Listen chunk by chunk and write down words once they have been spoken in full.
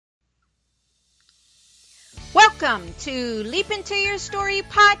Welcome to Leap Into Your Story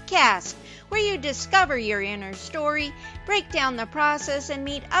podcast, where you discover your inner story, break down the process, and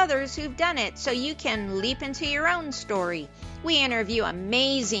meet others who've done it so you can leap into your own story. We interview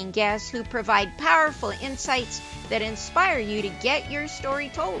amazing guests who provide powerful insights that inspire you to get your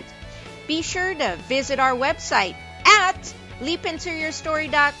story told. Be sure to visit our website at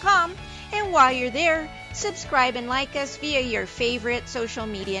leapintoyourstory.com, and while you're there, subscribe and like us via your favorite social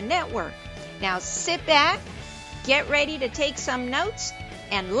media network. Now sit back, get ready to take some notes,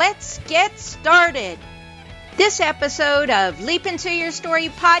 and let's get started. This episode of Leap Into Your Story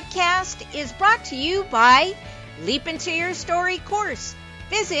podcast is brought to you by Leap Into Your Story course.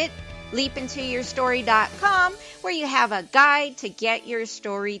 Visit leapintoyourstory.com, where you have a guide to get your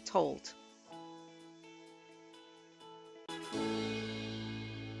story told.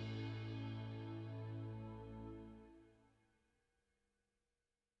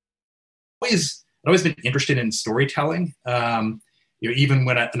 I've always been interested in storytelling. Even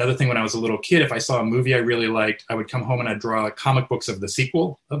when another thing when I was a little kid, if I saw a movie I really liked, I would come home and I'd draw comic books of the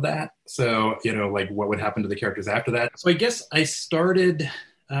sequel of that. So, like what would happen to the characters after that. So I guess I started,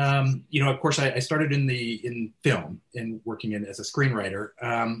 of course I started in film and working as a screenwriter.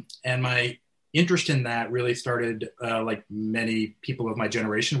 And my interest in that really started, like many people of my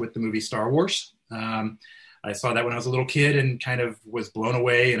generation, with the movie Star Wars. I saw that when I was a little kid and kind of was blown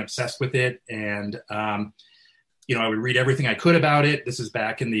away and obsessed with it. And, I would read everything I could about it. This is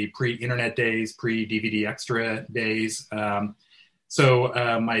back in the pre-internet days, pre-DVD Extra days.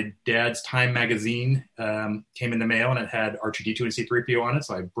 So my dad's Time magazine came in the mail, and it had R2-D2 and C-3PO on it.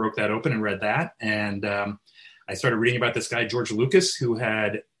 So I broke that open and read that. And I started reading about this guy, George Lucas, who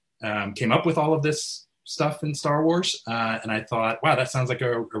had came up with all of this stuff in Star Wars. And I thought, wow, that sounds like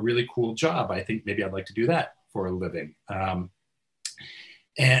a really cool job. I think maybe I'd like to do that for a living.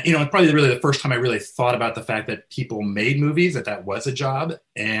 And, probably really the first time I really thought about the fact that people made movies, that was a job.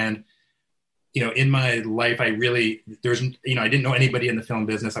 And, in my life, I didn't know anybody in the film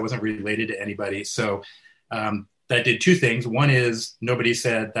business. I wasn't related to anybody. So that did two things. One is nobody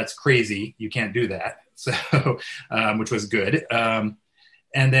said, that's crazy, you can't do that. So, which was good.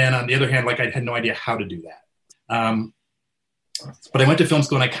 And then on the other hand, I had no idea how to do that. But I went to film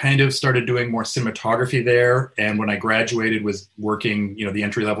school and I kind of started doing more cinematography there. And when I graduated, was working, the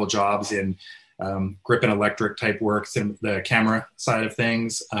entry-level jobs in grip and electric type work, the camera side of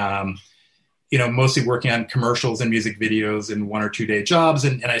things, mostly working on commercials and music videos and 1 or 2 day jobs.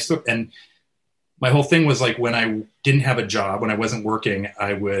 And my whole thing was when I didn't have a job, when I wasn't working,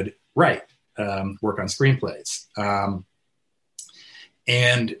 I would write, work on screenplays.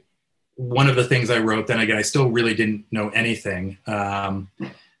 And one of the things I wrote, then again, I still really didn't know anything. But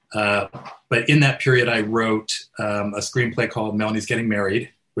in that period, I wrote a screenplay called Melanie's Getting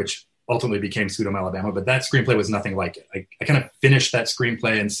Married, which ultimately became Sweet Home Alabama. But that screenplay was nothing like it. I kind of finished that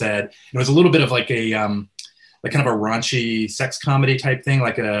screenplay and said, it was a little bit of like kind of a raunchy sex comedy type thing,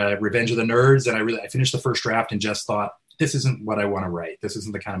 like a Revenge of the Nerds. And I finished the first draft and just thought, this isn't what I want to write. This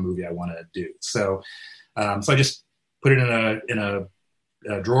isn't the kind of movie I want to do. So I just put it in a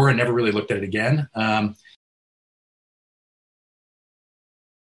drawer and never really looked at it again. So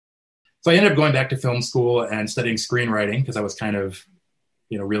I ended up going back to film school and studying screenwriting because I was kind of,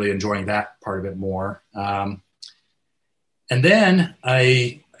 really enjoying that part of it more. And then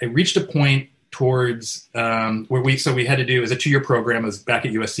I reached a point towards where we had to do, it was a 2-year program. It was back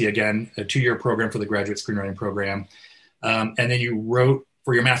at USC again, a 2-year program for the graduate screenwriting program. And then you wrote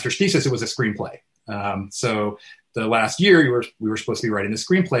for your master's thesis, it was a screenplay. So the last year we were supposed to be writing the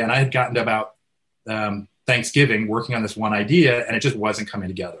screenplay, and I had gotten to about Thanksgiving working on this one idea, and it just wasn't coming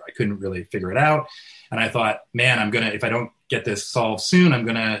together. I couldn't really figure it out. And I thought, man, if I don't get this solved soon, I'm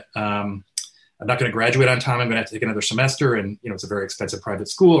not going to graduate on time. I'm going to have to take another semester. And, it's a very expensive private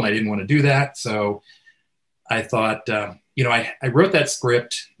school, and I didn't want to do that. So I thought, I wrote that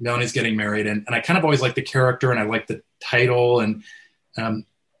script, Melanie's Getting Married, and I kind of always liked the character and I liked the title. And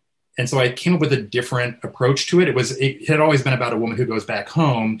so I came up with a different approach to it. It had always been about a woman who goes back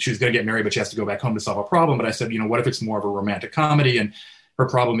home. She was going to get married, but she has to go back home to solve a problem. But I said, what if it's more of a romantic comedy? And her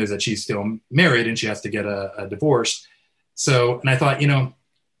problem is that she's still married and she has to get a divorce. So, and I thought,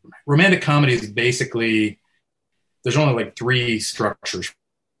 romantic comedy is basically, there's only 3 structures for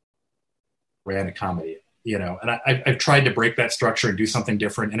romantic comedy, and I've tried to break that structure and do something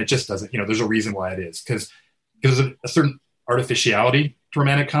different. And it just doesn't, there's a reason why it is. Because there's a certain artificiality to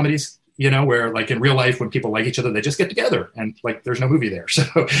romantic comedies, where in real life, when people like each other, they just get together and there's no movie there. So,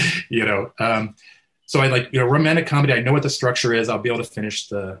 so I romantic comedy. I know what the structure is. I'll be able to finish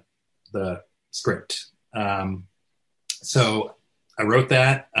the script. So I wrote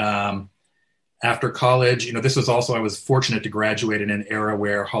that. after college, this was also, I was fortunate to graduate in an era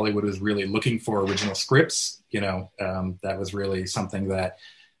where Hollywood was really looking for original scripts. That was really something that,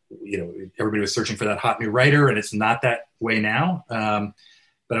 everybody was searching for that hot new writer, and it's not that way now.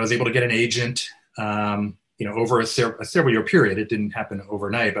 But I was able to get an agent, over a several year period. It didn't happen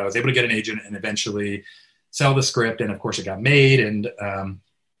overnight, but I was able to get an agent and eventually sell the script. And of course it got made. And I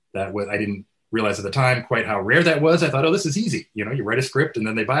didn't realize at the time quite how rare that was. I thought, oh, this is easy. You write a script and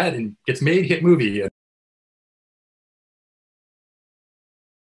then they buy it and it gets made, hit movie.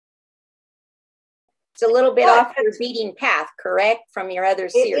 It's a little bit off your beating path, correct, from your other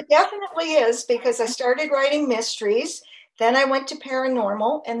series? It definitely is, because I started writing mysteries. Then I went to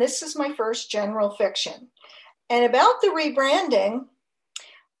paranormal, and this is my first general fiction. And about the rebranding,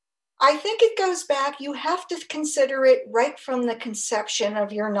 I think it goes back, you have to consider it right from the conception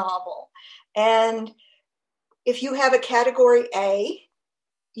of your novel. And if you have a category A,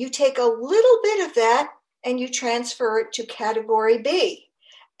 you take a little bit of that and you transfer it to category B.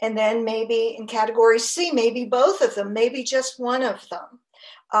 And then maybe in category C, maybe both of them, maybe just one of them.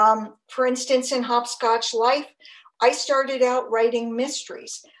 For instance, in Hopscotch Life, I started out writing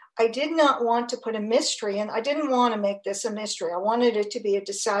mysteries. I did not want to put a mystery in. I didn't want to make this a mystery. I wanted it to be a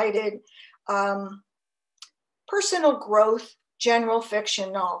decided personal growth, general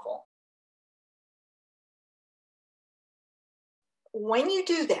fiction novel. When you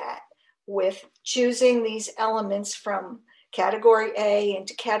do that with choosing these elements from category A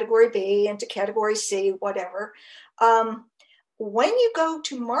into category B into category C, whatever, when you go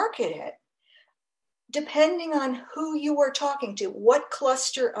to market it, depending on who you are talking to, what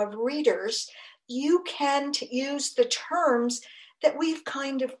cluster of readers, you can use the terms that we've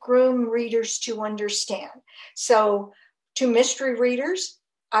kind of groomed readers to understand. So to mystery readers,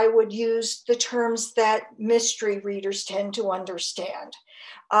 I would use the terms that mystery readers tend to understand.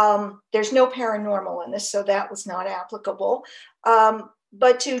 There's no paranormal in this, so that was not applicable.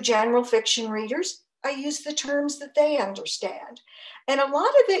 But to general fiction readers, I use the terms that they understand. And a lot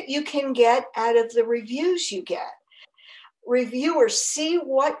of it you can get out of the reviews you get. Reviewers, see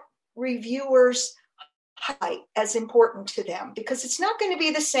what reviewers highlight as important to them, because it's not going to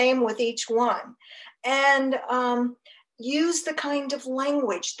be the same with each one. And use the kind of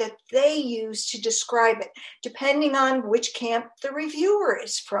language that they use to describe it, depending on which camp the reviewer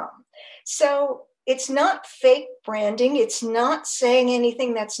is from. So it's not fake branding. It's not saying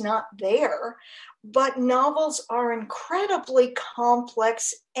anything that's not there. But novels are incredibly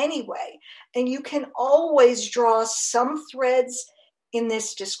complex anyway, and you can always draw some threads in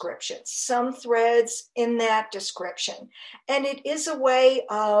this description, some threads in that description. And it is a way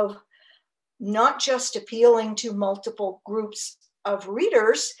of not just appealing to multiple groups of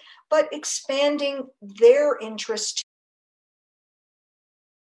readers, but expanding their interest.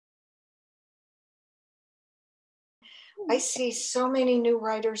 I see so many new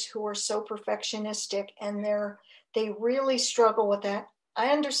writers who are so perfectionistic, and they really struggle with that. I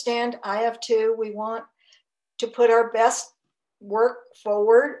understand. I have too. We want to put our best work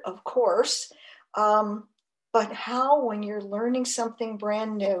forward, of course. But how, when you're learning something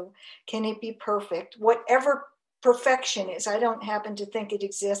brand new, can it be perfect? Whatever perfection is, I don't happen to think it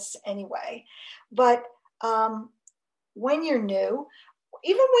exists anyway. But when you're new,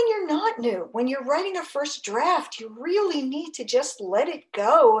 even when you're not new, when you're writing a first draft, you really need to just let it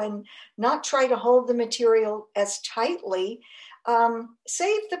go and not try to hold the material as tightly.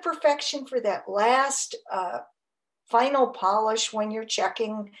 Save the perfection for that last final polish when you're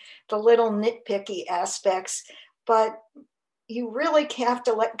checking the little nitpicky aspects. But you really have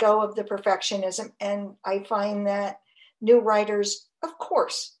to let go of the perfectionism. And I find that new writers, of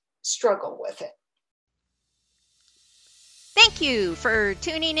course, struggle with it. Thank you for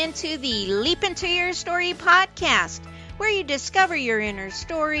tuning into the Leap Into Your Story podcast, where you discover your inner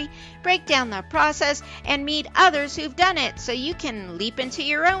story, break down the process, and meet others who've done it so you can leap into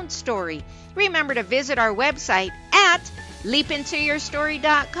your own story. Remember to visit our website at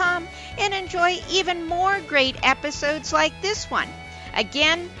leapintoyourstory.com and enjoy even more great episodes like this one.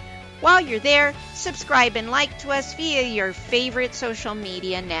 Again, while you're there, subscribe and like to us via your favorite social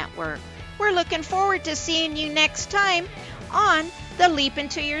media network. We're looking forward to seeing you next time on the Leap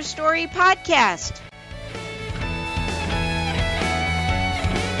Into Your Story podcast.